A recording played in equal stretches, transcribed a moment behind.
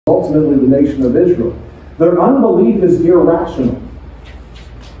ultimately the nation of Israel. Their unbelief is irrational,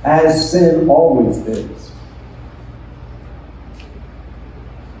 as sin always is.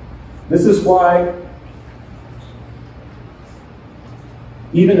 This is why,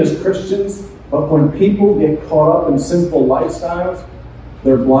 even as Christians, but when people get caught up in sinful lifestyles,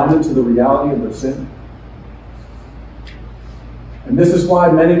 they're blinded to the reality of their sin. And this is why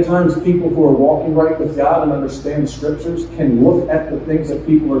many times people who are walking right with God and understand the Scriptures can look at the things that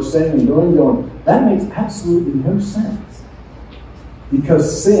people are saying and doing, going, that makes absolutely no sense.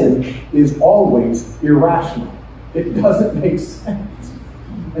 Because sin is always irrational. It doesn't make sense.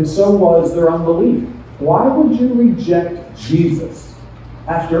 And so was their unbelief. Why would you reject Jesus?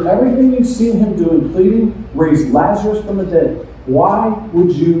 After everything you've seen him do, including raise Lazarus from the dead, why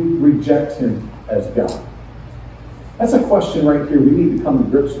would you reject him as God? That's a question right here we need to come to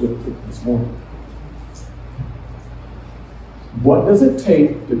grips with this morning. What does it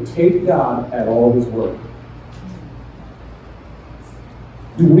take to take God at all of his word?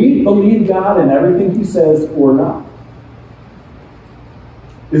 Do we believe God in everything he says or not?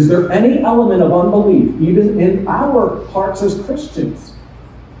 Is there any element of unbelief, even in our hearts as Christians?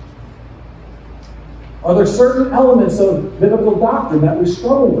 Are there certain elements of biblical doctrine that we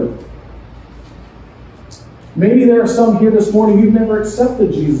struggle with? Maybe there are some here this morning, you've never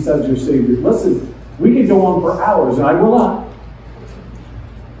accepted Jesus as your Savior. Listen, we could go on for hours, and I will not.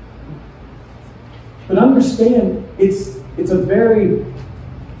 But understand, it's a very,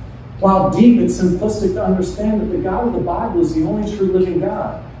 while deep, it's simplistic to understand that the God of the Bible is the only true living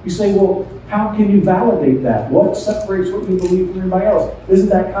God. You say, well, how can you validate that? What separates what you believe from everybody else? Isn't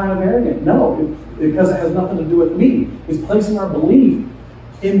that kind of arrogant? No, because it has nothing to do with me. It's placing our belief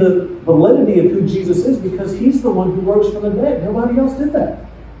in the validity of who Jesus is, because he's the one who rose from the dead. Nobody else did that.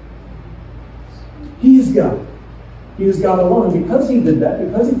 He is God. He is God alone. And because he did that,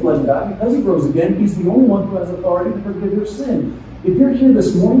 because he bled and died, because he rose again, he's the only one who has authority to forgive your sin. If you're here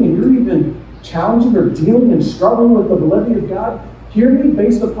this morning and you're even challenging or dealing and struggling with the validity of God, hear me,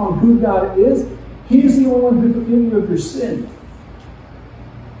 based upon who God is, he is the only one who forgives you of your sin.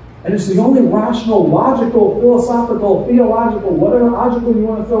 And it's the only rational, logical, philosophical, theological, whatever logical you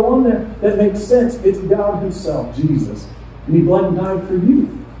want to throw on there that makes sense. It's God himself, Jesus. And he bled and died for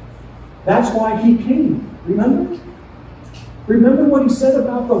you. That's why he came. Remember? Remember what he said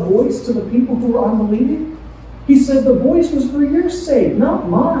about the voice to the people who were unbelieving? He said the voice was for your sake, not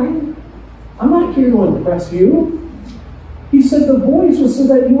mine. I'm not here to impress you. He said the voice was so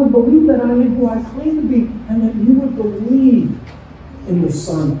that you would believe that I am who I claim to be, and that you would believe in the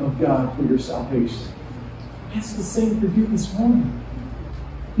Son of God for your salvation. That's the same for you this morning.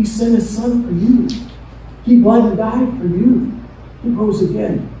 He sent his Son for you. He bled and died for you. He rose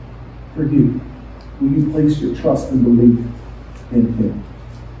again for you. Will you place your trust and belief in him?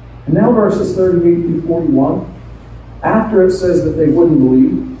 And now verses 38 through 41. After it says that they wouldn't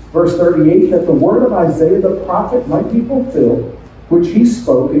believe, verse 38, that the word of Isaiah the prophet might be fulfilled, which he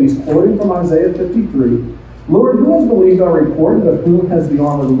spoke, and he's quoting from Isaiah 53. Lord, who has believed our report, and of whom has the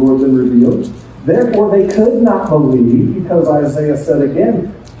arm of the Lord been revealed? Therefore they could not believe, because Isaiah said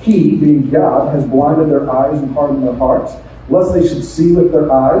again, he, being God, has blinded their eyes and hardened their hearts, lest they should see with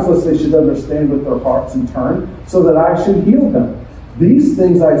their eyes, lest they should understand with their hearts and turn, so that I should heal them. These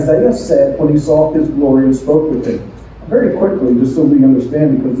things Isaiah said when he saw his glory and spoke with him. Very quickly, just so we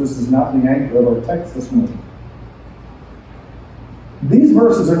understand, because this is not the anchor of our text this morning. These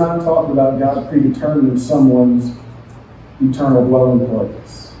verses are not talking about God predetermining someone's eternal dwelling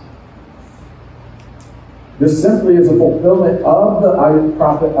place. This simply is a fulfillment of the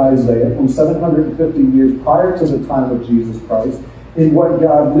prophet Isaiah from 750 years prior to the time of Jesus Christ in what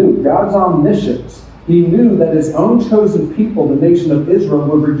God knew. God's omniscience. He knew that his own chosen people, the nation of Israel,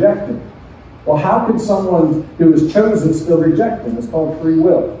 would reject him. Well, how could someone who was chosen still reject him? It's called free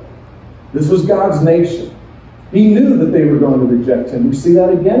will. This was God's nation. He knew that they were going to reject him. We see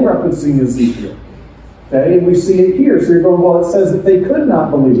that again referencing Ezekiel. Okay, and we see it here. So you're going, well, it says that they could not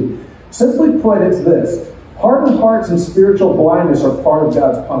believe. Simply put, it's this. Hardened hearts and spiritual blindness are part of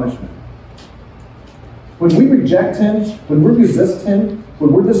God's punishment. When we reject him, when we resist him,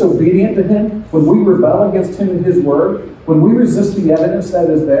 when we're disobedient to him, when we rebel against him and his word, when we resist the evidence that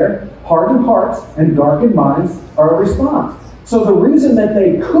is there, hardened hearts and darkened minds are a response. So the reason that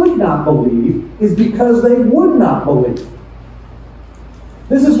they could not believe is because they would not believe.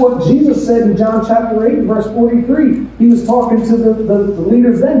 This is what Jesus said in John chapter 8, verse 43. He was talking to the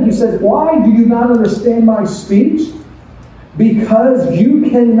leaders then. He said, why do you not understand my speech? Because you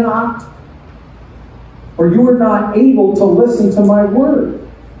cannot, or you are not able to listen to my word.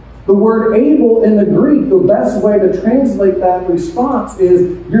 The word able in the Greek, the best way to translate that response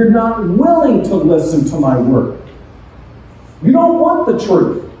is, you're not willing to listen to my word. You don't want the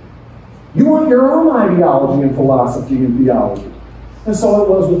truth. You want your own ideology and philosophy and theology. And so it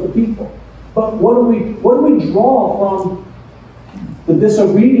was with the people. But what do we draw from the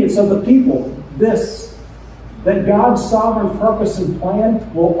disobedience of the people? This, that God's sovereign purpose and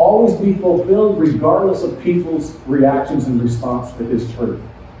plan will always be fulfilled regardless of people's reactions in response to his truth.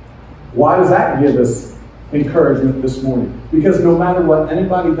 Why does that give us encouragement this morning? Because no matter what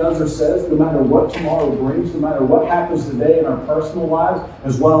anybody does or says, no matter what tomorrow brings, no matter what happens today in our personal lives,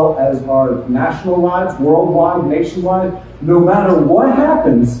 as well as our national lives, worldwide, nationwide, no matter what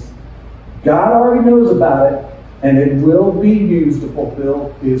happens, God already knows about it, and it will be used to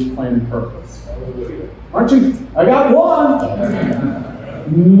fulfill his plan and purpose. Aren't you? I got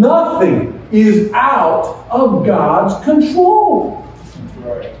one. Nothing is out of God's control.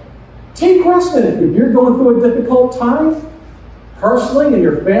 Right. Take rest in it. If you're going through a difficult time, personally, in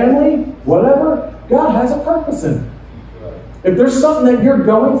your family, whatever, God has a purpose in it. If there's something that you're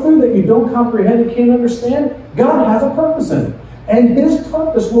going through that you don't comprehend and can't understand, God has a purpose in it. And his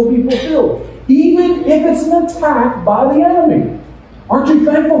purpose will be fulfilled, even if it's an attack by the enemy. Aren't you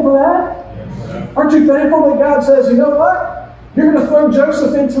thankful for that? Yes. Aren't you thankful that God says, you know what? You're going to throw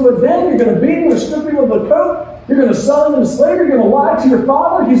Joseph into a den. You're going to beat him and strip him of the coat. You're going to sell him into slavery. You're going to lie to your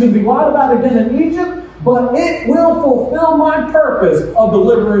father. He's going to be lied about again in Egypt. But it will fulfill my purpose of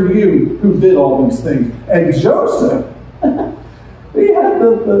delivering you who did all these things. And Joseph, he had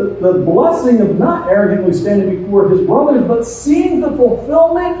the blessing of not arrogantly standing before his brothers, but seeing the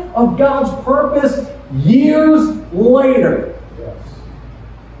fulfillment of God's purpose years later. Yes.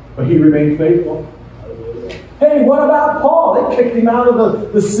 But he remained faithful. Hey, what about Paul? They kicked him out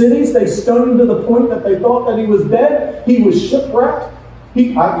of the cities. They stoned him to the point that they thought that he was dead. He was shipwrecked.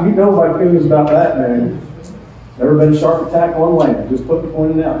 You know my feelings about that, man. Never been a sharp attack on land. Just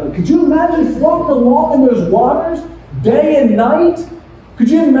pointing out. But could you imagine floating along in those waters day and night? Could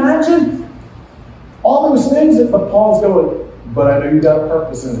you imagine all those things? But Paul's going, but I know you got a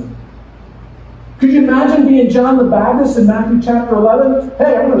purpose in it. Could you imagine being John the Baptist in Matthew chapter 11?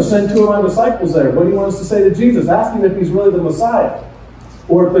 Hey, I'm going to send 2 of my disciples there. What do you want us to say to Jesus? Ask him if he's really the Messiah.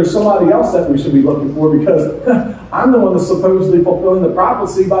 Or if there's somebody else that we should be looking for, because I'm the one that's supposedly fulfilling the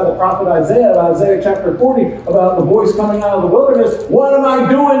prophecy by the prophet Isaiah, Isaiah chapter 40, about the voice coming out of the wilderness. What am I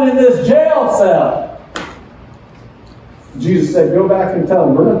doing in this jail cell? Jesus said, go back and tell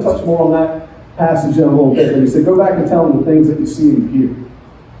them. We're going to touch more on that passage in a little bit. But he said, go back and tell them the things that you see and hear.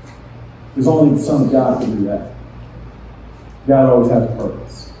 Because only the Son of God can do that. God always has a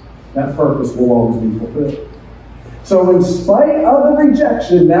purpose. That purpose will always be fulfilled. So in spite of the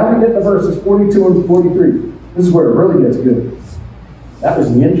rejection, now we get to verses 42 and 43. This is where it really gets good. That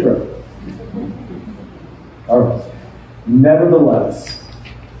was the intro. All right. Nevertheless.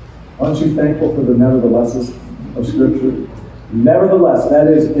 Aren't you thankful for the neverthelesses of Scripture? Nevertheless, that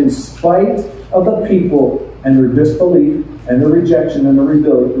is, in spite of the people and their disbelief and their rejection and their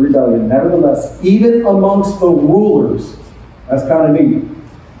rebellion, nevertheless, even amongst the rulers, that's kind of neat,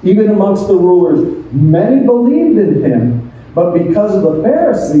 even amongst the rulers, many believed in him, but because of the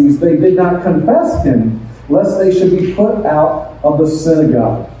Pharisees, they did not confess him, lest they should be put out of the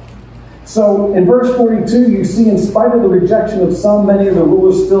synagogue. So in verse 42, you see, in spite of the rejection of some, many of the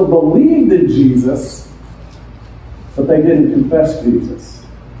rulers still believed in Jesus, but they didn't confess Jesus.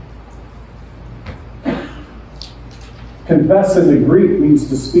 Confess in the Greek means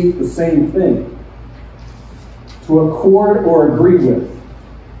to speak the same thing, to accord or agree with,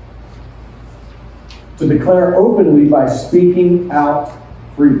 to declare openly by speaking out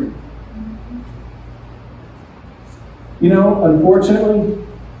freely. You know, unfortunately,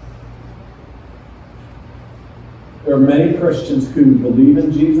 there are many Christians who believe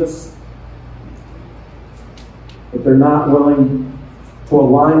in Jesus, but they're not willing to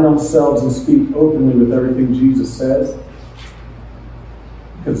align themselves and speak openly with everything Jesus says,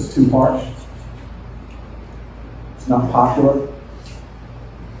 because it's too harsh. It's not popular.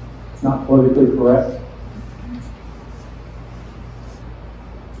 It's not politically correct.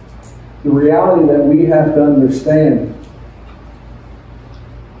 The reality that we have to understand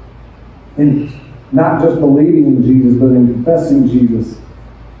in not just believing in Jesus, but in confessing Jesus,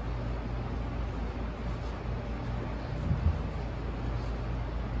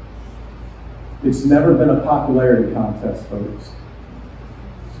 it's never been a popularity contest, folks.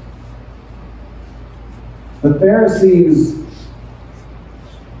 The Pharisees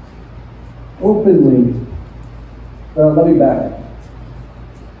openly, let me back up.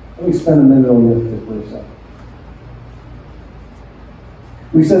 Let me spend a minute on this for a second.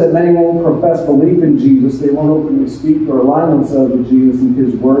 We said that many won't profess belief in Jesus. They won't openly speak or align themselves with Jesus and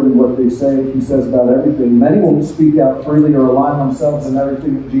His Word and what they say. He says about everything. Many won't speak out freely or align themselves in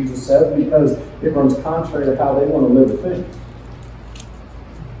everything that Jesus says because it runs contrary to how they want to live the faith.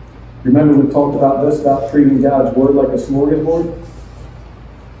 Remember we talked about this, about treating God's Word like a smorgasbord?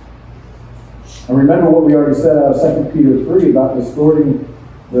 And remember what we already said out of 2 Peter 3 about distorting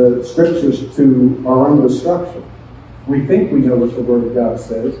the Scriptures to our own destruction. We think we know what the Word of God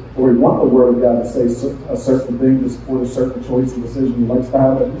says, or we want the Word of God to say a certain thing to support a certain choice and decision and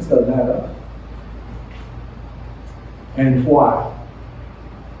lifestyle, but it just doesn't add up. And why?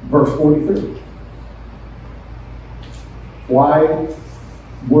 Verse 43. Why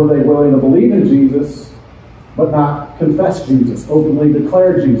were they willing to believe in Jesus, but not confess Jesus, openly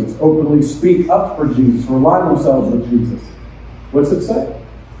declare Jesus, openly speak up for Jesus, or align themselves with Jesus? What's it say?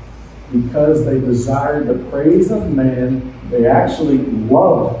 Because they desired the praise of man, they actually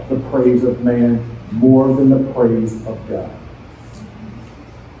loved the praise of man more than the praise of God.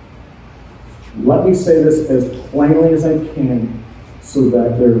 Let me say this as plainly as I can so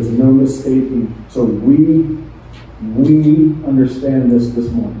that there is no mistaking. So we understand this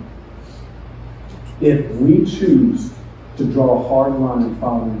morning. If we choose to draw a hard line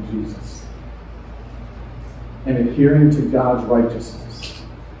following Jesus and adhering to God's righteousness,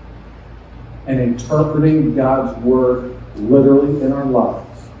 and interpreting God's Word literally in our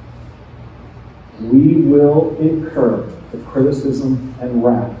lives, we will incur the criticism and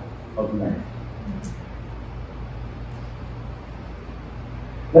wrath of man.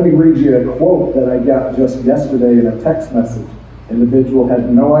 Let me read you a quote that I got just yesterday in a text message. Individual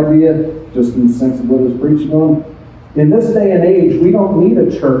had no idea, just in the sense of what he was preaching on. In this day and age, we don't need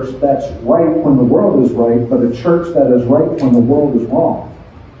a church that's right when the world is right, but a church that is right when the world is wrong.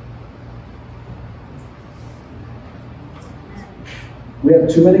 We have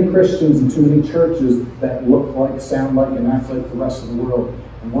too many Christians and too many churches that look like, sound like, and act like the rest of the world.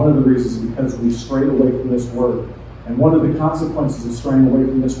 And one of the reasons is because we strayed away from this Word. And one of the consequences of straying away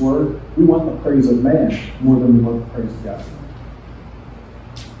from this Word, we want the praise of man more than we want the praise of God.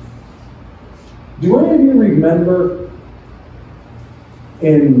 Do any of you remember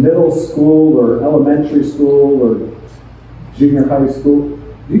in middle school or elementary school or junior high school,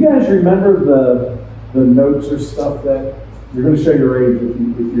 do you guys remember the notes or stuff that, you're going to show your age if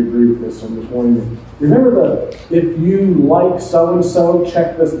you agree with this, so I'm just warning you. Remember if you like so-and-so,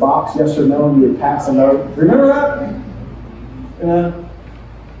 check this box, yes or no, and you would pass a note. Remember that? Yeah.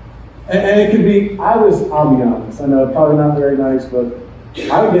 And it could be, I'll be honest, I know, probably not very nice, but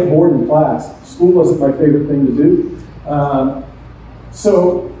I would get bored in class. School wasn't my favorite thing to do.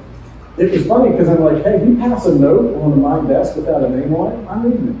 So it was funny because I'm like, hey, you pass a note on my desk without a name on it, I'm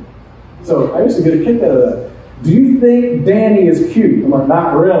reading it. So I used to get a kick out of that. Do you think Danny is cute? I'm like,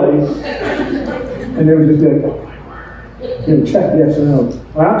 not really. And they would just be like, oh my word. Check yes or no.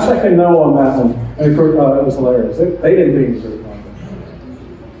 Well, I'm checking no on that one. And of course, it was hilarious. They didn't think it was very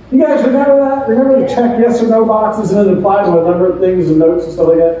fun. You guys remember that? Remember to check yes or no boxes and it applied to a number of things and notes and stuff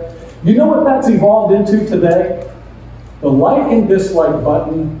like that? You know what that's evolved into today? The like and dislike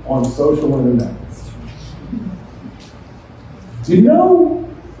button on social internet. Do you know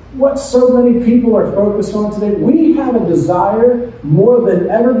what so many people are focused on today? We have a desire more than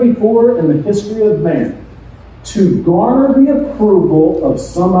ever before in the history of man to garner the approval of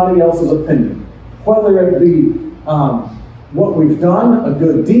somebody else's opinion. Whether it be what we've done, a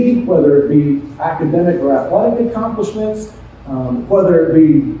good deed, whether it be academic or athletic accomplishments, whether it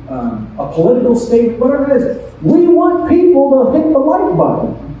be a political statement, whatever it is. We want people to hit the like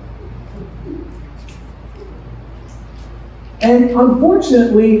button. And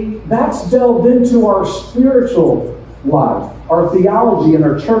unfortunately, that's delved into our spiritual lives, our theology and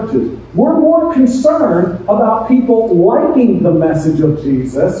our churches. We're more concerned about people liking the message of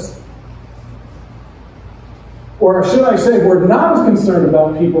Jesus. Or should I say, we're not as concerned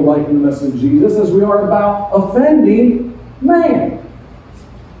about people liking the message of Jesus as we are about offending man.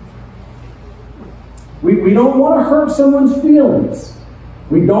 We don't want to hurt someone's feelings.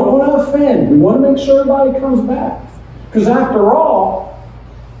 We don't want to offend. We want to make sure everybody comes back. Because after all,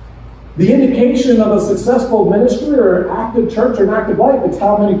 the indication of a successful ministry or an active church or an active life, it's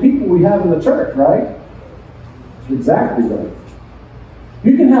how many people we have in the church, right? Exactly right.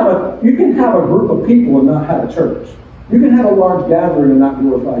 You can have a group of people and not have a church. You can have a large gathering and not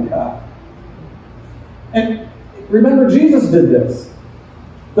glorify God. And remember, Jesus did this.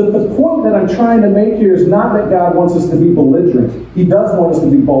 But the point that I'm trying to make here is not that God wants us to be belligerent. He does want us to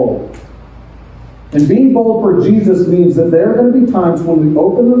be bold. And being bold for Jesus means that there are going to be times when we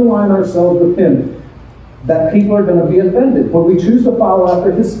open and align ourselves with Him that people are going to be offended. When we choose to follow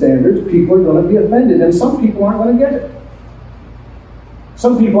after his standards, people are going to be offended. And some people aren't going to get it.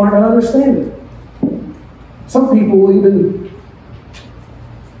 Some people aren't going to understand it. Some people will even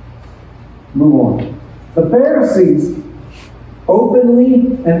move on. The Pharisees openly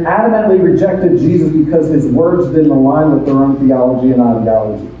and adamantly rejected Jesus because his words didn't align with their own theology and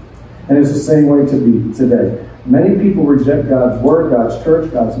ideology. And it's the same way to be today. Many people reject God's word, God's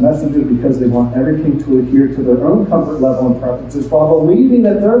church, God's messages because they want everything to adhere to their own comfort level and preferences while believing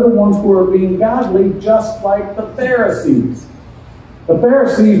that they're the ones who are being godly, just like the Pharisees. The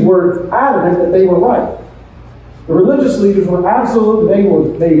Pharisees were adamant that they were right. The religious leaders were absolute, they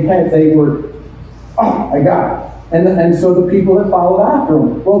were, I got it. And so the people that followed after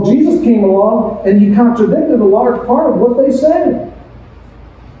him. Well, Jesus came along and he contradicted a large part of what they said.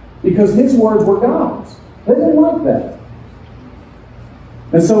 Because his words were God's. They didn't like that.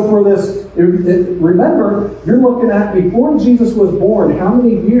 And so for this, remember, you're looking at before Jesus was born, how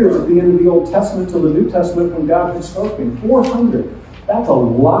many years at the end of the Old Testament to the New Testament when God had spoken? 400. That's a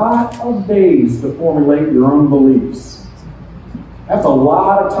lot of days to formulate your own beliefs. That's a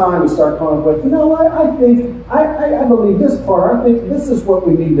lot of time to start coming up with, I think, I believe this part. I think this is what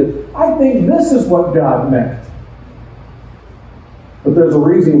we need to, I think this is what God meant. But there's a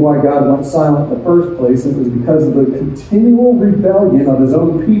reason why God went silent in the first place. It was because of the continual rebellion of his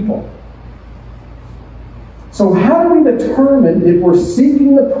own people. So how do we determine if we're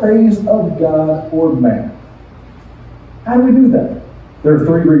seeking the praise of God or man? How do we do that? There are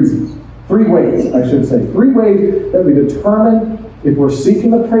three reasons. 3 ways, I should say. 3 ways that we determine if we're seeking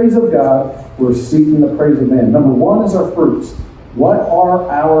the praise of God, we're seeking the praise of man. Number 1 is our fruits. What are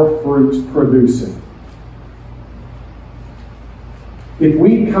our fruits producing? If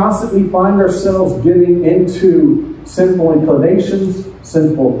we constantly find ourselves getting into sinful inclinations,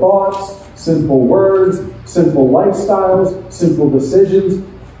 sinful thoughts, sinful words, sinful lifestyles, sinful decisions,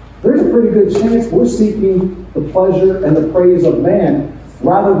 there's a pretty good chance we're seeking the pleasure and the praise of man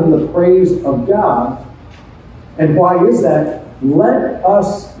rather than the praise of God. And why is that? Let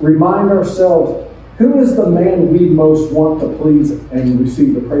us remind ourselves, who is the man we most want to please and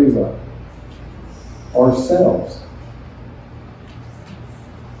receive the praise of? Ourselves.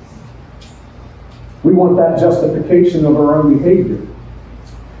 We want that justification of our own behavior.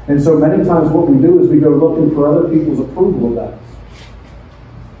 And so many times what we do is we go looking for other people's approval of that.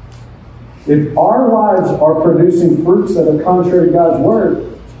 If our lives are producing fruits that are contrary to God's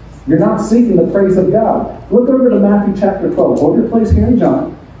word, you're not seeking the praise of God. Look over to Matthew chapter 12. Hold your place here in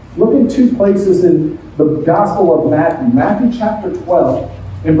John. Look in 2 places in the Gospel of Matthew. Matthew chapter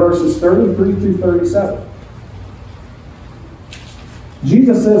 12 in verses 33 through 37.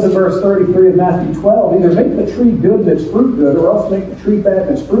 Jesus says in verse 33 of Matthew 12, either make the tree good and its fruit good, or else make the tree bad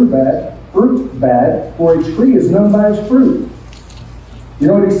and its fruit bad, for a tree is known by its fruit. You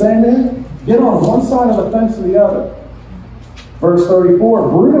know what he's saying there? Get on one side of the fence or the other. Verse 34,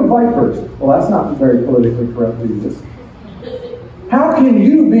 brood of vipers. Well, that's not very politically correct, Jesus. How can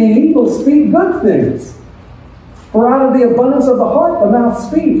you, being evil, speak good things? For out of the abundance of the heart, the mouth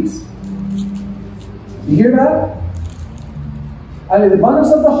speaks. You hear that? Out of the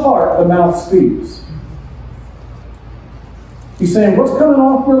abundance of the heart, the mouth speaks. He's saying what's coming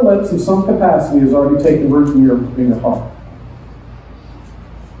off your lips in some capacity has already taken root in your heart.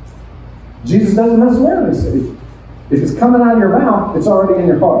 Jesus doesn't necessarily say, if it's coming out of your mouth, it's already in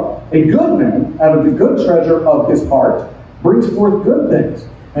your heart. A good man, out of the good treasure of his heart, brings forth good things.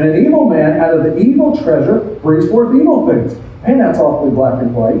 And an evil man, out of the evil treasure, brings forth evil things. And that's awfully black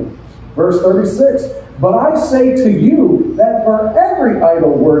and white. Verse 36, but I say to you that for every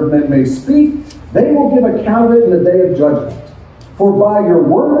idle word men may speak, they will give account of it in the day of judgment. For by your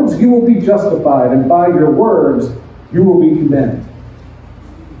words you will be justified, and by your words you will be condemned.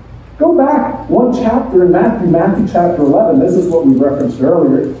 Go back 1 chapter in Matthew chapter 11. This is what we referenced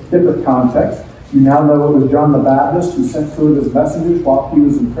earlier, different context. You now know it was John the Baptist who sent 2 of his messengers while he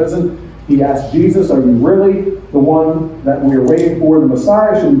was in prison. He asked Jesus, are you really the one that we are waiting for, the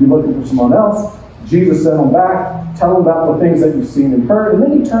Messiah? Should we be looking for someone else? Jesus sent him back, tell him about the things that you've seen and heard. And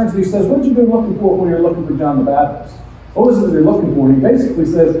then he turns and he says, what did you go looking for when you were looking for John the Baptist? What was it that you're looking for? And he basically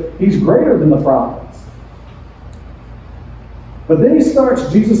says, he's greater than the prophets. But then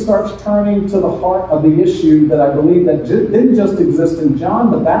Jesus starts turning to the heart of the issue that I believe that didn't just exist in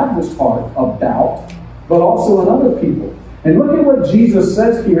John the Baptist's heart of doubt, but also in other people. And look at what Jesus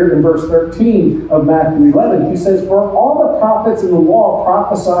says here in verse 13 of Matthew 11. He says, for all the prophets in the law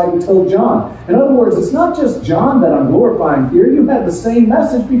prophesied until John. In other words, it's not just John that I'm glorifying here. You had the same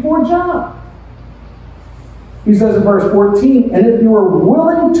message before John. He says in verse 14, and if you are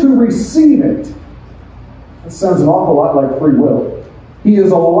willing to receive it, It sounds an awful lot like free will. He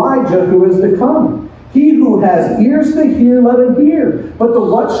is Elijah who is to come. He who has ears to hear, let him hear. But to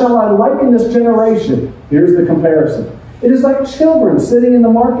what shall I liken this generation? Here's the comparison. It is like children sitting in the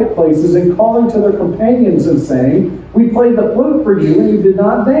marketplaces and calling to their companions and saying, we played the flute for you and you did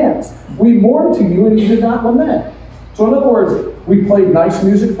not dance. We mourned to you and you did not lament. So in other words, we played nice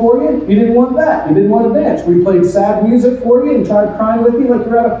music for you. You didn't want that. You didn't want to dance. We played sad music for you and tried crying with you like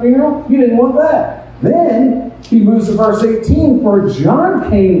you're at a funeral. You didn't want that. Then he moves to verse 18. For John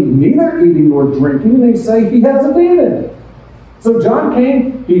came neither eating nor drinking. And they say he has a demon. So John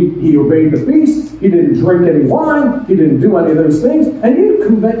came, he obeyed the feast, he didn't drink any wine, he didn't do any of those things, and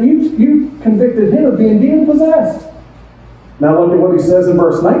you convicted him of being demon-possessed. Now look at what he says in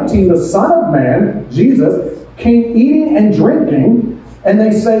verse 19. The Son of Man, Jesus, came eating and drinking, and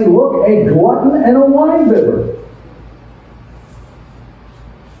they say, look, a glutton and a winebibber.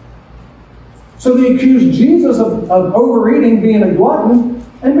 So they accused Jesus of overeating, being a glutton,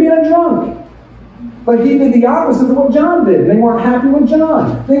 and being a drunk. But he did the opposite of what John did. They weren't happy with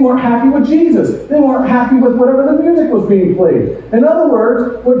John. They weren't happy with Jesus. They weren't happy with whatever the music was being played. In other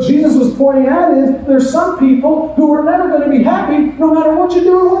words, what Jesus was pointing at is there's some people who are never going to be happy no matter what you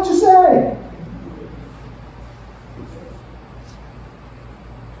do or what you say.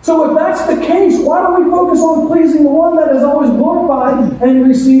 So if that's the case, why don't we focus on pleasing the one that is always glorified and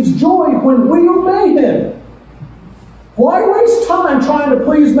receives joy when we obey him? Why waste time trying to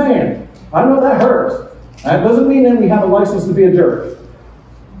please man? I know that hurts. That doesn't mean that we have a license to be a jerk.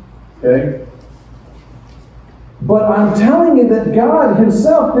 Okay? But I'm telling you that God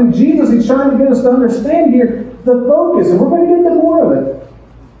himself, through Jesus, he's trying to get us to understand here the focus. And we're going to get to more of it.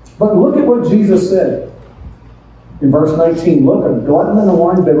 But look at what Jesus said. In verse 19, look, a glutton and a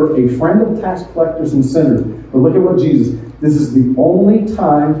winebibber, a friend of tax collectors and sinners. But look at what Jesus, this is the only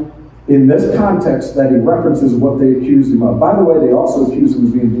time in this context that he references what they accused him of. By the way, they also accused him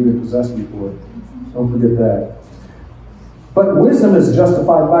of being demon-possessed before. Don't forget that. But wisdom is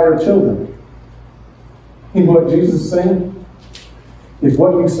justified by her children. You know what Jesus is saying? If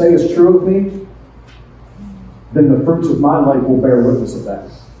what you say is true of me, then the fruits of my life will bear witness of that.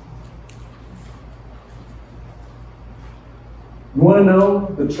 You want to know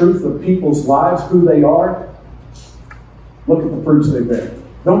the truth of people's lives, who they are? Look at the fruits they bear.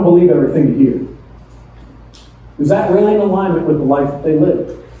 Don't believe everything you hear. Is that really in alignment with the life that they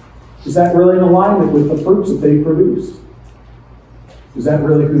live? Is that really in alignment with the fruits that they produce? Is that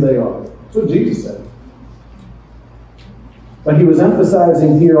really who they are? That's what Jesus said. But he was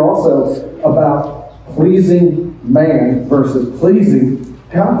emphasizing here also about pleasing man versus pleasing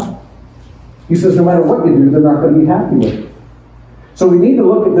God. He says no matter what you do, they're not going to be happy with it. So we need to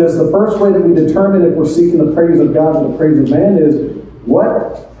look at this. The first way that we determine if we're seeking the praise of God or the praise of man is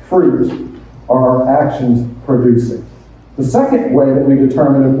what fruit are our actions producing? The second way that we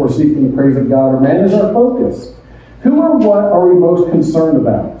determine if we're seeking the praise of God or man is our focus. Who or what are we most concerned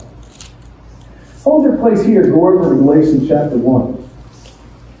about? Hold your place here. Go over to Galatians chapter 1.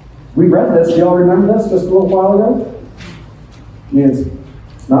 We read this. Do y'all remember this just a little while ago? I mean,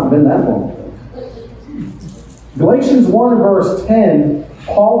 it's not been that long. Galatians 1 verse 10,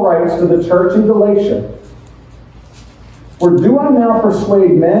 Paul writes to the church in Galatia, or do I now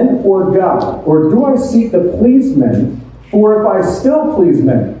persuade men or God? Or do I seek to please men? For if I still please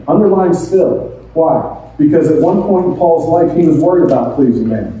men, underline still. Why? Because at one point in Paul's life, he was worried about pleasing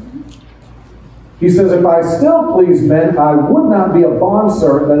men. He says, if I still please men, I would not be a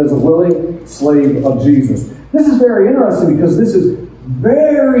bondservant that is a willing slave of Jesus. This is very interesting because this is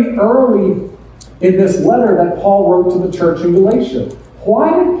very early in this letter that Paul wrote to the church in Galatia.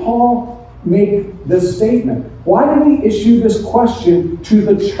 Why did Paul make this statement? Why did he issue this question to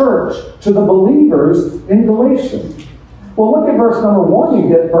the church, to the believers in Galatia? Well, look at verse number 1. You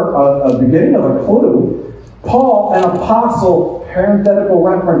get a beginning of a clue. Paul, an apostle, parenthetical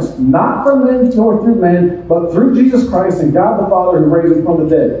reference, not from men nor through men, but through Jesus Christ and God the Father who raised him from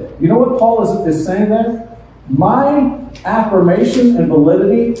the dead. You know what Paul is saying there? My affirmation and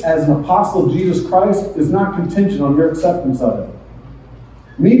validity as an apostle of Jesus Christ is not contingent on your acceptance of it.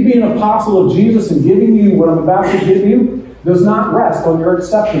 Me being an apostle of Jesus and giving you what I'm about to give you does not rest on your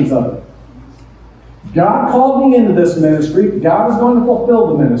acceptance of it. God called me into this ministry. God is going to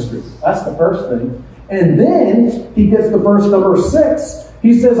fulfill the ministry. That's the first thing. And then he gets to verse number 6.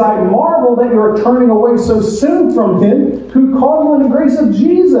 He says, I marvel that you are turning away so soon from him who called you in the grace of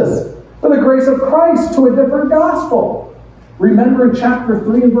Jesus, for the grace of Christ, to a different gospel. Remember in chapter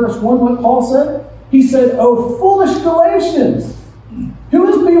 3 and verse 1 what Paul said? He said, O foolish Galatians, who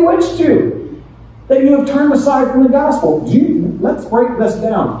has bewitched you that you have turned aside from the gospel? Let's break this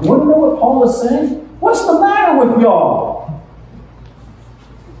down. You want to know what Paul is saying? What's the matter matter with y'all?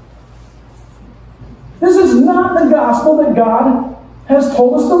 This is not the gospel that God has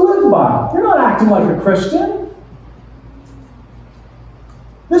told us to live by. You're not acting like a Christian.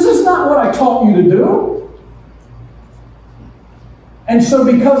 This is not what I taught you to do. And so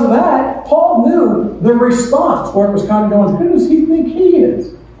because of that, Paul knew the response, where it was kind of going, who does he think he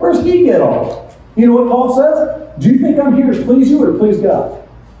is? Where does he get off? You know what Paul says? Do you think I'm here to please you or to please God?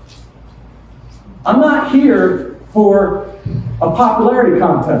 I'm not here for a popularity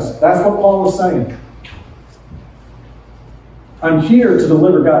contest. That's what Paul was saying. I'm here to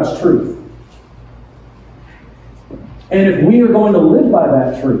deliver God's truth. And if we are going to live by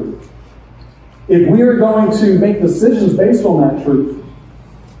that truth, if we are going to make decisions based on that truth,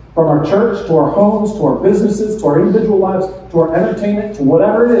 from our church, to our homes, to our businesses, to our individual lives, to our entertainment, to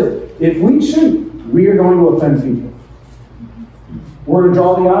whatever it is, if we choose, we are going to offend people. We're to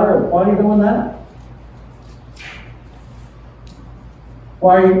draw the ire. Why are you doing that?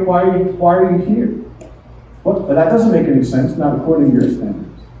 Why are you here? Well, that doesn't make any sense, not according to your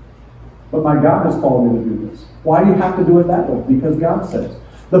standards. But my God has called me to do this. Why do you have to do it that way? Because God says.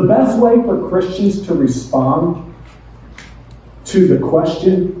 The best way for Christians to respond to the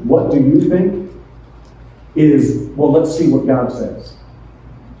question, what do you think, is, well, let's see what God says.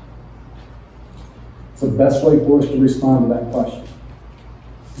 It's the best way for us to respond to that question.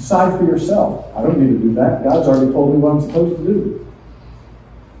 Decide for yourself. I don't need to do that. God's already told me what I'm supposed to do.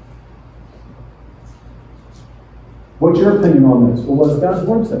 What's your opinion on this? Well, what does God's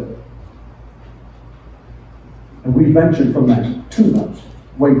Word say? And we ventured from that too much.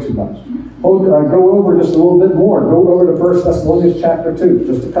 Way too much. Go over just a little bit more. Go over to 1 Thessalonians chapter 2.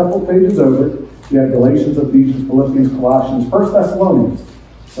 Just a couple pages over. You have Galatians, Ephesians, Philippians, Colossians, 1 Thessalonians.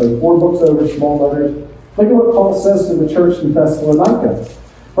 So 4 books over, small letters. Look at what Paul says to the church in Thessalonica.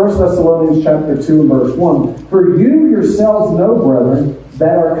 1 Thessalonians chapter 2 and verse 1. For you yourselves know, brethren,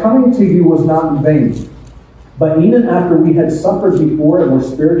 that our coming to you was not in vain. But even after we had suffered before and were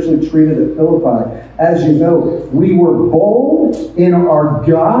spiritually treated at Philippi, as you know, we were bold in our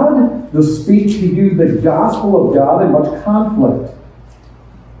God to speak to you the gospel of God in much conflict.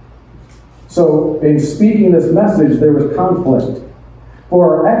 So, in speaking this message, there was conflict.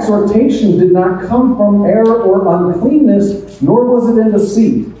 For our exhortation did not come from error or uncleanness, nor was it in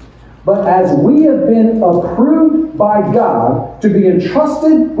deceit. But as we have been approved by God to be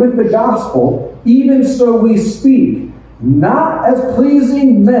entrusted with the gospel, even so we speak, not as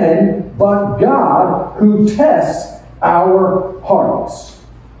pleasing men, but God who tests our hearts.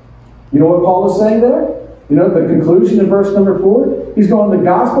 You know what Paul is saying there? You know, the conclusion in verse number 4? He's going, the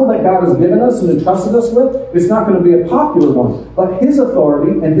gospel that God has given us and entrusted us with, it's not going to be a popular one. But His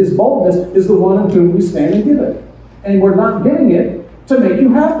authority and His boldness is the one in whom we stand and give it. And we're not getting it to make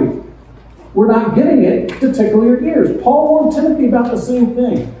you happy. We're not getting it to tickle your ears. Paul warned Timothy about the same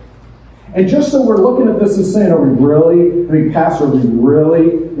thing. And just so we're looking at this and saying, Pastor, are we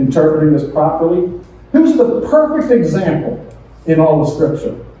really interpreting this properly? Who's the perfect example in all of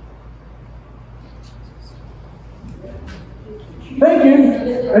Scripture? Thank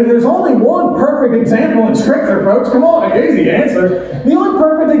you. And there's only one perfect example in Scripture, folks. Come on, I gave you the answer. The only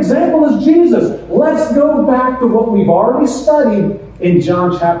perfect example is Jesus. Let's go back to what we've already studied in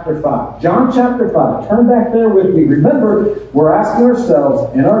John chapter 5. John chapter 5. Turn back there with me. Remember, we're asking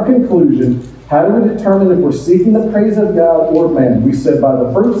ourselves in our conclusion, how do we determine if we're seeking the praise of God or man? We said by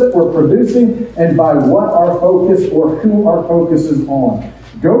the fruits that we're producing and by what our focus or who our focus is on.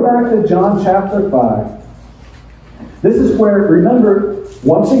 Go back to John chapter 5. This is where, remember,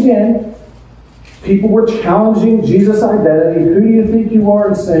 once again, people were challenging Jesus' identity. Who do you think you are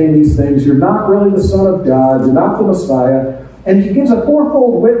in saying these things? You're not really the Son of God. You're not the Messiah. And He gives a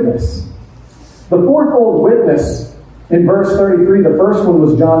fourfold witness. The fourfold witness in verse 33, the first one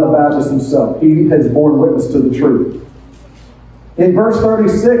was John the Baptist himself. He has borne witness to the truth. In verse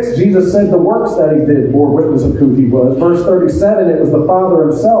 36, Jesus said the works that He did bore witness of who He was. Verse 37, it was the Father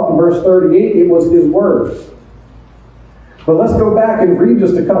Himself. In verse 38, it was His Word. But let's go back and read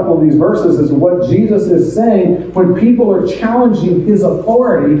just a couple of these verses as to what Jesus is saying when people are challenging His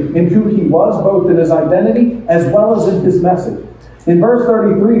authority in who He was, both in His identity as well as in His message. In verse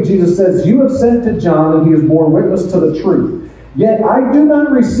 33, Jesus says, you have sent to John, and he has borne witness to the truth. Yet I do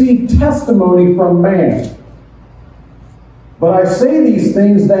not receive testimony from man. But I say these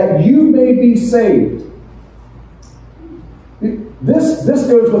things that you may be saved. This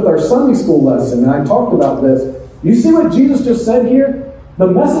goes with our Sunday school lesson, and I talked about this. You see what Jesus just said here? The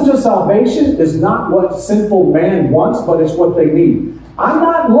message of salvation is not what sinful man wants, but it's what they need. I'm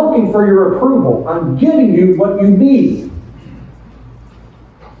not looking for your approval. I'm giving you what you need.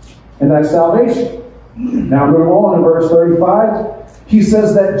 And that's salvation. Now move on in verse 35. He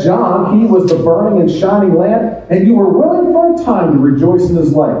says that John, he was the burning and shining lamp, and you were willing for a time to rejoice in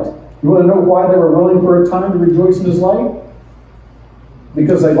his light. You want to know why they were willing for a time to rejoice in his light?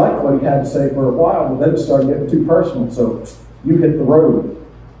 Because they liked what he had to say for a while, but then it started getting too personal. So you hit the road.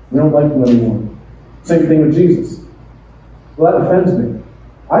 We don't like you anymore. Same thing with Jesus. Well, that offends me.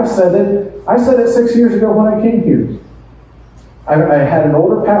 I said it 6 years ago when I came here. I had an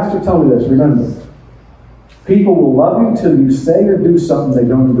older pastor tell me this. Remember, people will love you till you say or do something they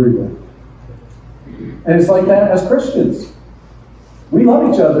don't agree with. And it's like that as Christians. We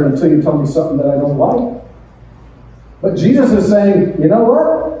love each other until you tell me something that I don't like. But Jesus is saying, you know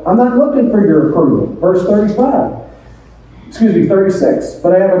what? I'm not looking for your approval. Verse 36.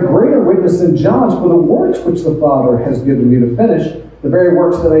 But I have a greater witness than John's, for the works which the Father has given me to finish, the very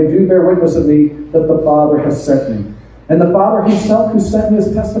works that I do bear witness of me, that the Father has sent me. And the Father himself who sent me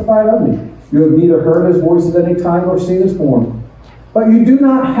has testified of me. You have neither heard his voice at any time nor seen his form. But you do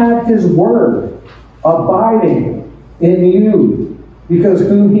not have his word abiding in you, because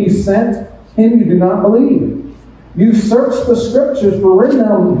whom he sent, him you do not believe. You search the scriptures, for in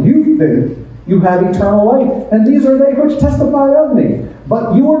them you think you have eternal life, and these are they which testify of me.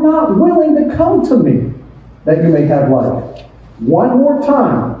 But you are not willing to come to me, that you may have life. One more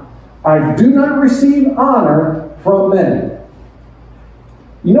time, I do not receive honor from men.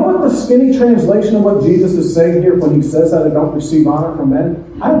 You know what the skinny translation of what Jesus is saying here when he says that I don't receive honor from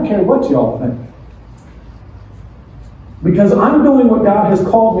men? I don't care what y'all think. Because I'm doing what God has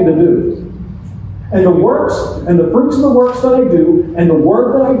called me to do. And the works and the fruits of the works that I do and the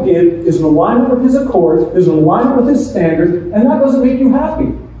word that I give is in alignment with his accord, is in alignment with his standard, and that doesn't make you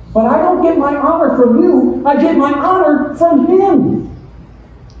happy. But I don't get my honor from you, I get my honor from him.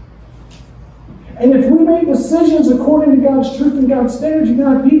 And if we make decisions according to God's truth and God's standards, you're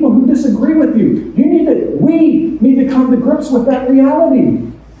going to have people who disagree with you. We need to come to grips with that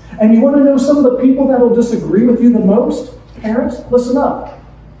reality. And you want to know some of the people that will disagree with you the most? Parents, listen up.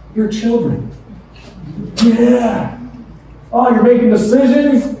 Your children. Yeah. Oh, you're making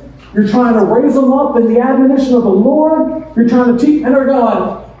decisions. You're trying to raise them up in the admonition of the Lord. You're trying to teach, and they're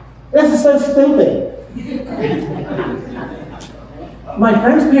going, this is so stupid. My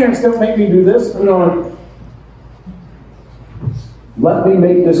friends' parents don't make me do this. I'm going, let me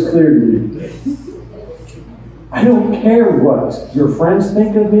make this clear to you. I don't care what your friends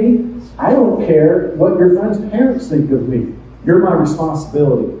think of me. I don't care what your friends' parents think of me. You're my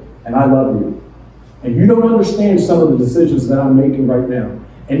responsibility, and I love you. And you don't understand some of the decisions that I'm making right now.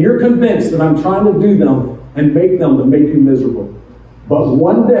 And you're convinced that I'm trying to do them and make them to make you miserable. But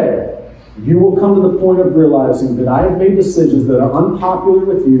one day, you will come to the point of realizing that I have made decisions that are unpopular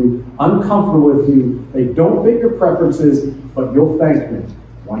with you, uncomfortable with you. They don't fit your preferences, but you'll thank me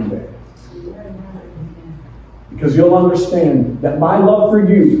one day. Because you'll understand that my love for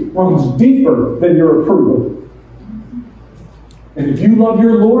you runs deeper than your approval. And if you love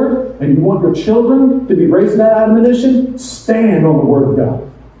your Lord and you want your children to be raised in that admonition, stand on the Word of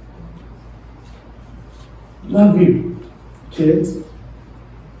God. Love you, kids.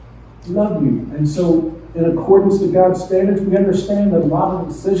 Love you. And so, in accordance to God's standards, we understand that a lot of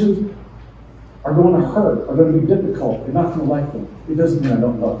decisions are going to hurt, are going to be difficult. You're not going to like them. It doesn't mean I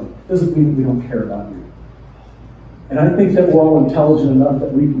don't love you. It doesn't mean we don't care about you. And I think that we're all intelligent enough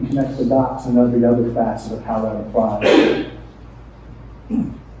that we can connect the dots in every other facet of how that applies.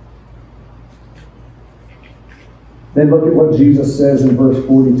 Then look at what Jesus says in verse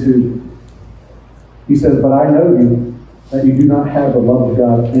 42. He says, but I know you, that you do not have the love of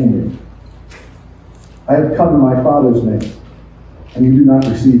God in you. I have come in my Father's name, and you do not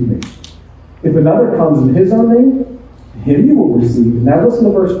receive me. If another comes in his own name, him you will receive. Now listen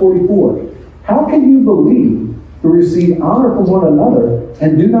to verse 44. How can you believe to receive honor from one another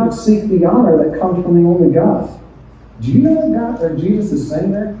and do not seek the honor that comes from the only God? Do you know what God or Jesus is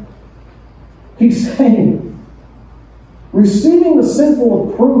saying there? He's saying, receiving the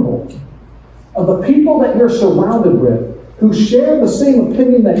simple approval of the people that you're surrounded with, who share the same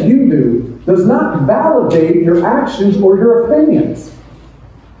opinion that you do, does not validate your actions or your opinions.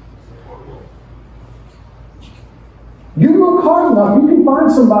 You look hard enough, you can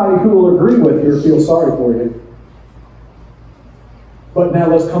find somebody who will agree with you or feel sorry for you. But now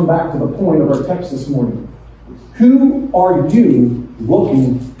let's come back to the point of our text this morning. Who are you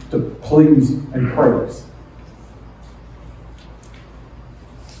looking to please and praise?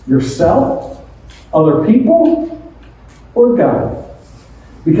 Yourself? Other people? Or God?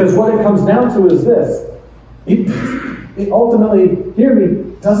 Because what it comes down to is this. It ultimately, hear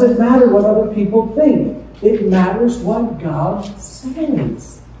me, doesn't matter what other people think. It matters what God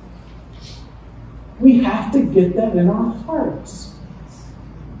says. We have to get that in our hearts.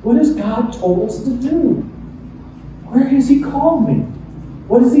 What has God told us to do? Where has He called me?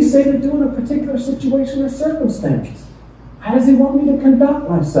 What does He say to do in a particular situation or circumstance? How does He want me to conduct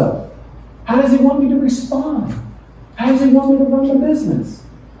myself? How does He want me to respond? How does He want me to run the business?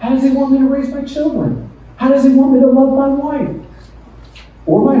 How does He want me to raise my children? How does He want me to love my wife?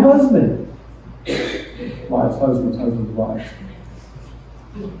 Or my husband? Wives, husbands, husbands, wives.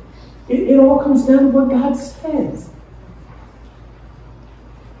 It all comes down to what God says.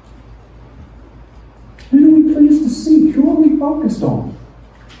 Who do we please to seek? Who are we focused on?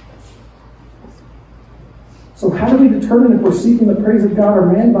 So how do we determine if we're seeking the praise of God or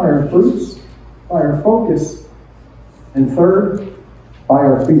man? By our fruits, by our focus, and third, by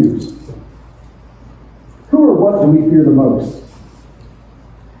our fears. Who or what do we fear the most?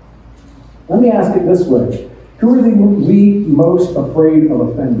 Let me ask it this way. Who are we most afraid of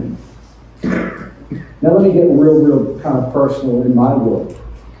offending? Now let me get real kind of personal in my world.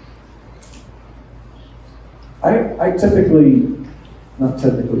 I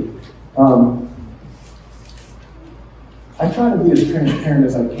try to be as transparent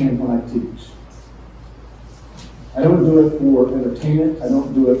as I can when I teach. I don't do it for entertainment. I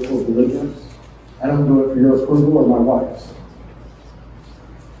don't do it for belligerence. I don't do it for your approval or my wife's.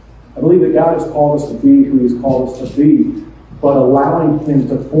 I believe that God has called us to be who He's called us to be, but allowing Him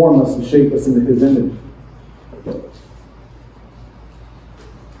to form us and shape us into His image.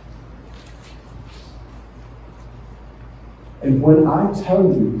 And when I tell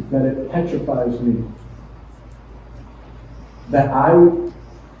you that it petrifies me, that I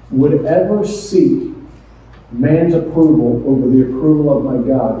would ever seek man's approval over the approval of my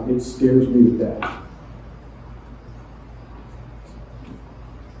God, it scares me to death.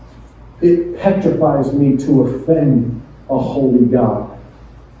 It petrifies me to offend a holy God.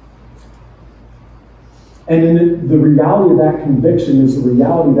 And in the reality of that conviction is the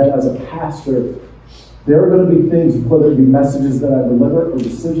reality that as a pastor, there are going to be things, whether it be messages that I deliver or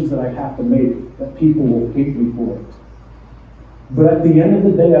decisions that I have to make, that people will hate me for it. But at the end of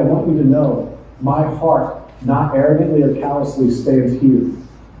the day, I want you to know, my heart, not arrogantly or callously, stands here.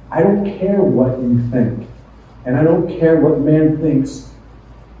 I don't care what you think. And I don't care what man thinks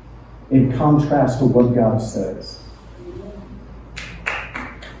in contrast to what God says.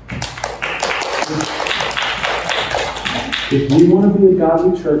 If we want to be a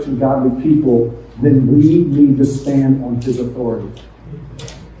godly church and godly people, then we need to stand on His authority.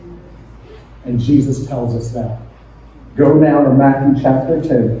 And Jesus tells us that. Go now to Matthew chapter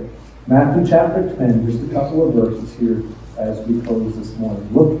 10. Matthew chapter 10, just a couple of verses here as we close this morning.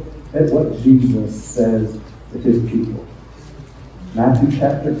 Look at what Jesus says to His people. Matthew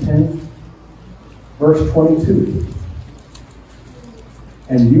chapter 10, verse 22.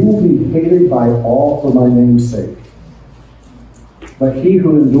 And you will be hated by all for my name's sake. But he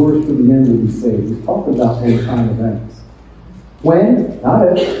who endures to the end will be saved. He's talking about end time events. When,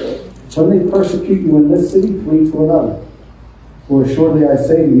 not if, when they persecute you in this city, flee to another. For assuredly I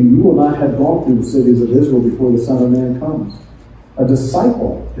say to you, you will not have gone through the cities of Israel before the Son of Man comes. A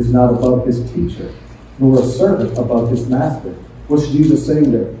disciple is not above his teacher, nor a servant above his master. What's Jesus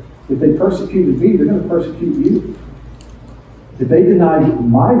saying there? If they persecuted me, they're going to persecute you. If they deny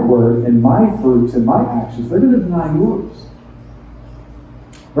my word and my fruits and my actions, they're going to deny yours.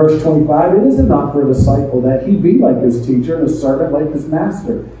 Verse 25, it is not for a disciple that he be like his teacher and a servant like his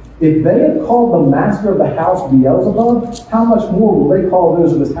master. If they had called the master of the house Beelzebub, how much more will they call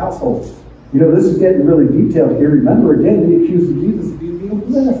those of his household? You know, this is getting really detailed here. Remember, again, they accused Jesus of being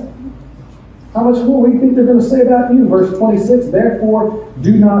demon-possessed. How much more do you think they're going to say about you? Verse 26, therefore,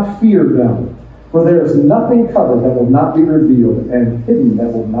 do not fear them, for there is nothing covered that will not be revealed, and hidden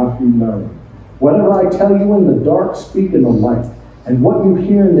that will not be known. Whatever I tell you in the dark, speak in the light. And what you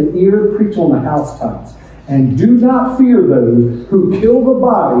hear in the ear, preach on the housetops. And do not fear those who kill the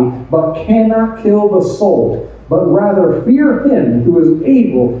body, but cannot kill the soul. But rather fear him who is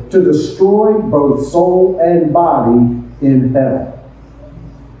able to destroy both soul and body in hell.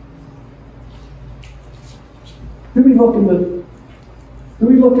 Who are we looking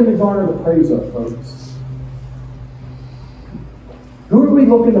to garner the praise of, folks? Who are we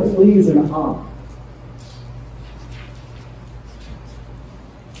looking to please and honor?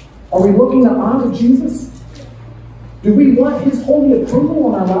 Are we looking to honor Jesus? Do we want His holy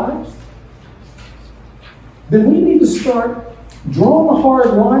approval on our lives? Then we need to start drawing the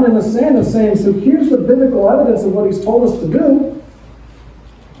hard line in the sand and saying, so here's the biblical evidence of what He's told us to do.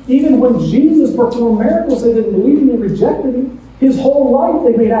 Even when Jesus performed miracles, they didn't believe Him, they rejected Him. His whole life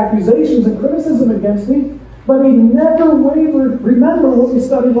they made accusations and criticism against Him, but He never wavered. Remember what we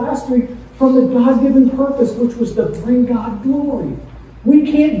studied last week. from the God-given purpose, which was to bring God glory. We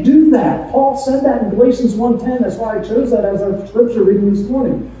can't do that. Paul said that in Galatians 1:10. That's why I chose that as our scripture reading this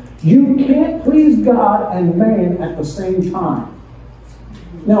morning. You can't please God and man at the same time.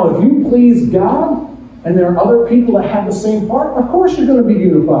 Now, if you please God and there are other people that have the same heart, of course you're going to be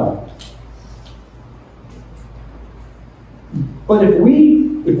unified. But if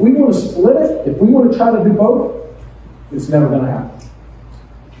we want to split it, if we want to try to do both, it's never going to happen.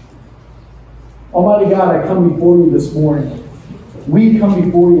 Almighty God, I come before you this morning. We come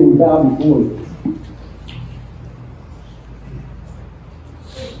before you and bow before you.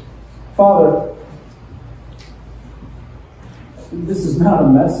 Father, this is not a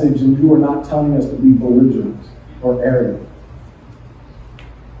message, and you are not telling us to be belligerent or arrogant.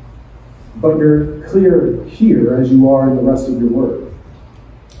 But you're clear here as you are in the rest of your word.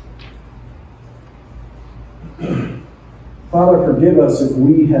 Father, forgive us if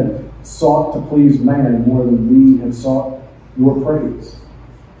we have sought to please man more than we have sought your praise.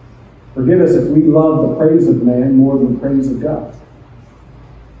 Forgive us if we love the praise of man more than the praise of God.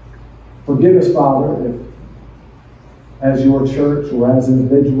 Forgive us, Father, if as your church or as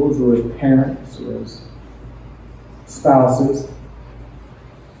individuals or as parents or as spouses,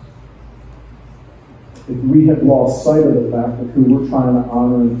 if we have lost sight of the fact of who we're trying to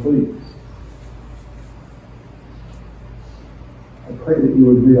honor and please. I pray that you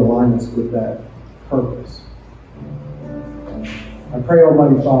would realign us with that purpose. I pray,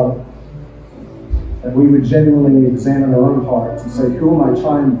 Almighty Father, that we would genuinely examine our own hearts and say, who am I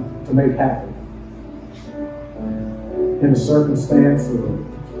trying to make happy? In a circumstance or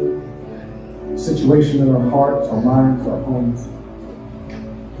a situation in our hearts, our minds, our homes.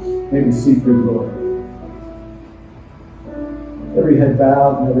 Maybe seek your glory. Every head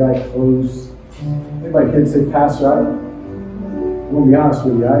bowed and every eye closed. Maybe my kids say, Pastor, I'm going to be honest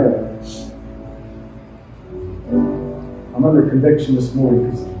with you, I'm under conviction this morning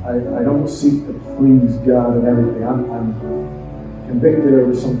because I don't seek to please God in everything. I'm convicted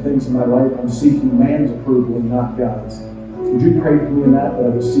over some things in my life. I'm seeking man's approval and not God's. Would you pray for me in that I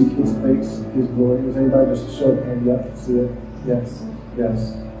would seek his face, his glory? Does anybody just show a hand up and see it? Yes,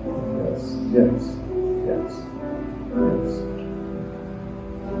 yes, yes, yes, yes, yes.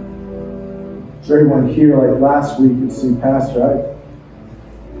 Is there anyone here like last week and see, Pastor,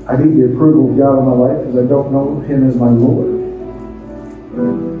 I need the approval of God in my life because I don't know him as my Lord.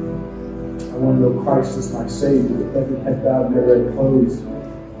 I want to know Christ as my Savior. With every head bowed and every eye closed.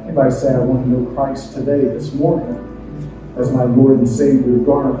 Anybody say, I want to know Christ today, this morning, as my Lord and Savior,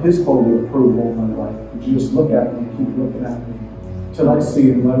 garner his holy approval in my life? Would you just look at me and keep looking at me until I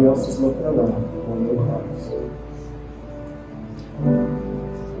see anybody else is looking around? I want to know Christ.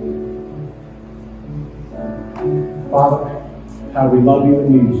 Father, how we love you and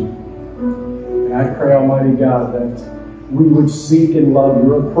need you. And I pray, Almighty God, that we would seek and love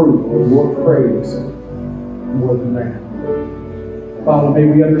your approval, your praise, more than man. Father, may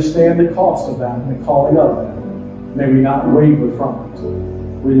we understand the cost of that and the calling of that. May we not waver from it.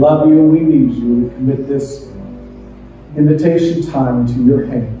 We love you and we need you. We commit this invitation time into your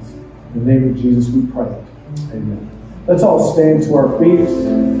hands. In the name of Jesus we pray. Amen. Let's all stand to our feet.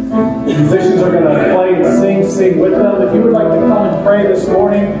 The musicians are going to play and sing with them. If you would like to come and pray this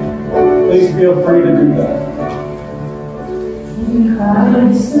morning, please feel free to do that. In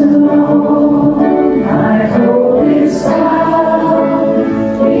Christ alone, my hope is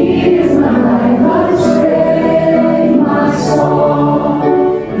found. He is my life, my strength, my song.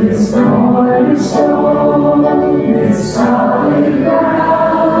 This cornerstone, this solid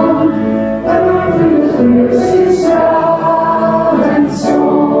ground. Firm through the fiercest drought and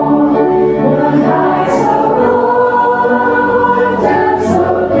storm. What heights of love, depths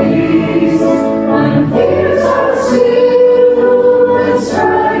of peace, when fears are still and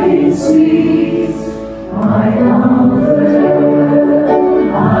striking cease. My comfort.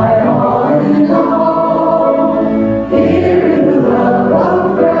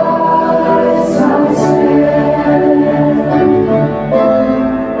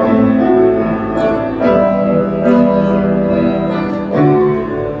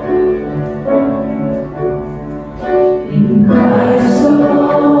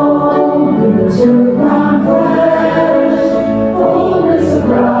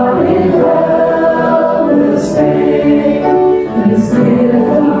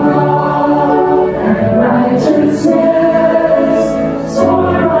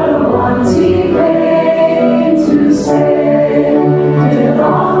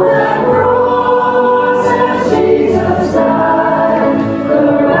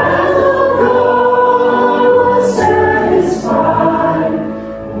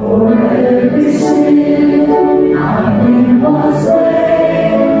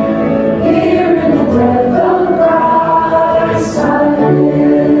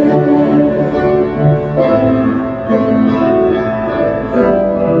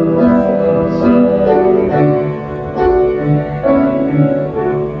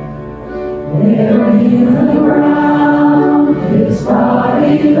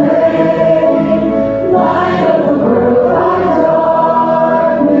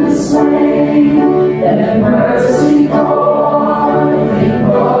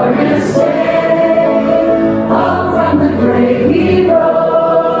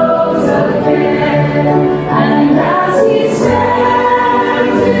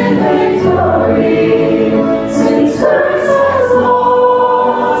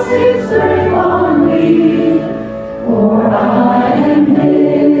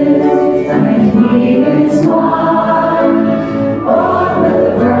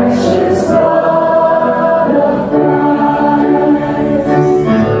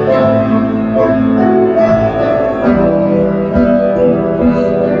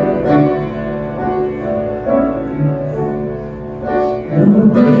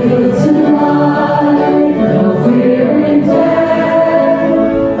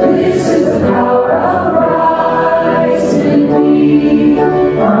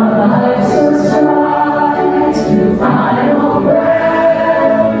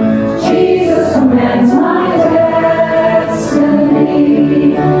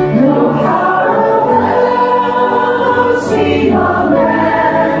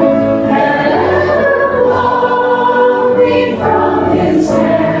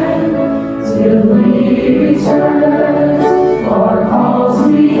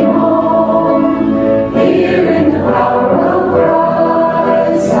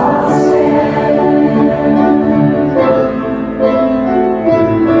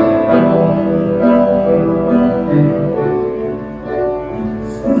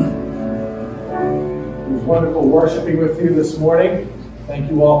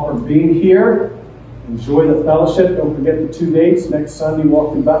 Being here. Enjoy the fellowship. Don't forget the 2 dates. Next Sunday,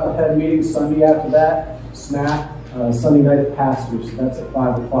 walk through Bethlehem meeting. Sunday after that, snack. Sunday night at Pastors. That's at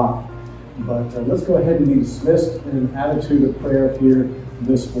 5 o'clock. But let's go ahead and be dismissed in an attitude of prayer here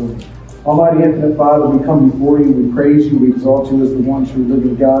this morning. Almighty Infinite Father, we come before you. We praise you. We exalt you as the one true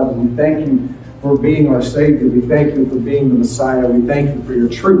living God. And we thank you for being our Savior. We thank you for being the Messiah. We thank you for your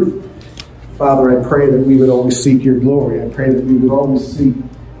truth. Father, I pray that we would always seek your glory. I pray that we would always seek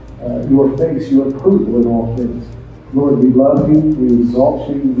your face, your approval in all things. Lord, we love you, we exalt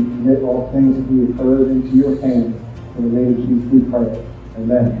you, we commit all things that we have heard into your hand. In the name of Jesus we pray.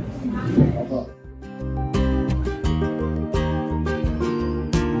 Amen.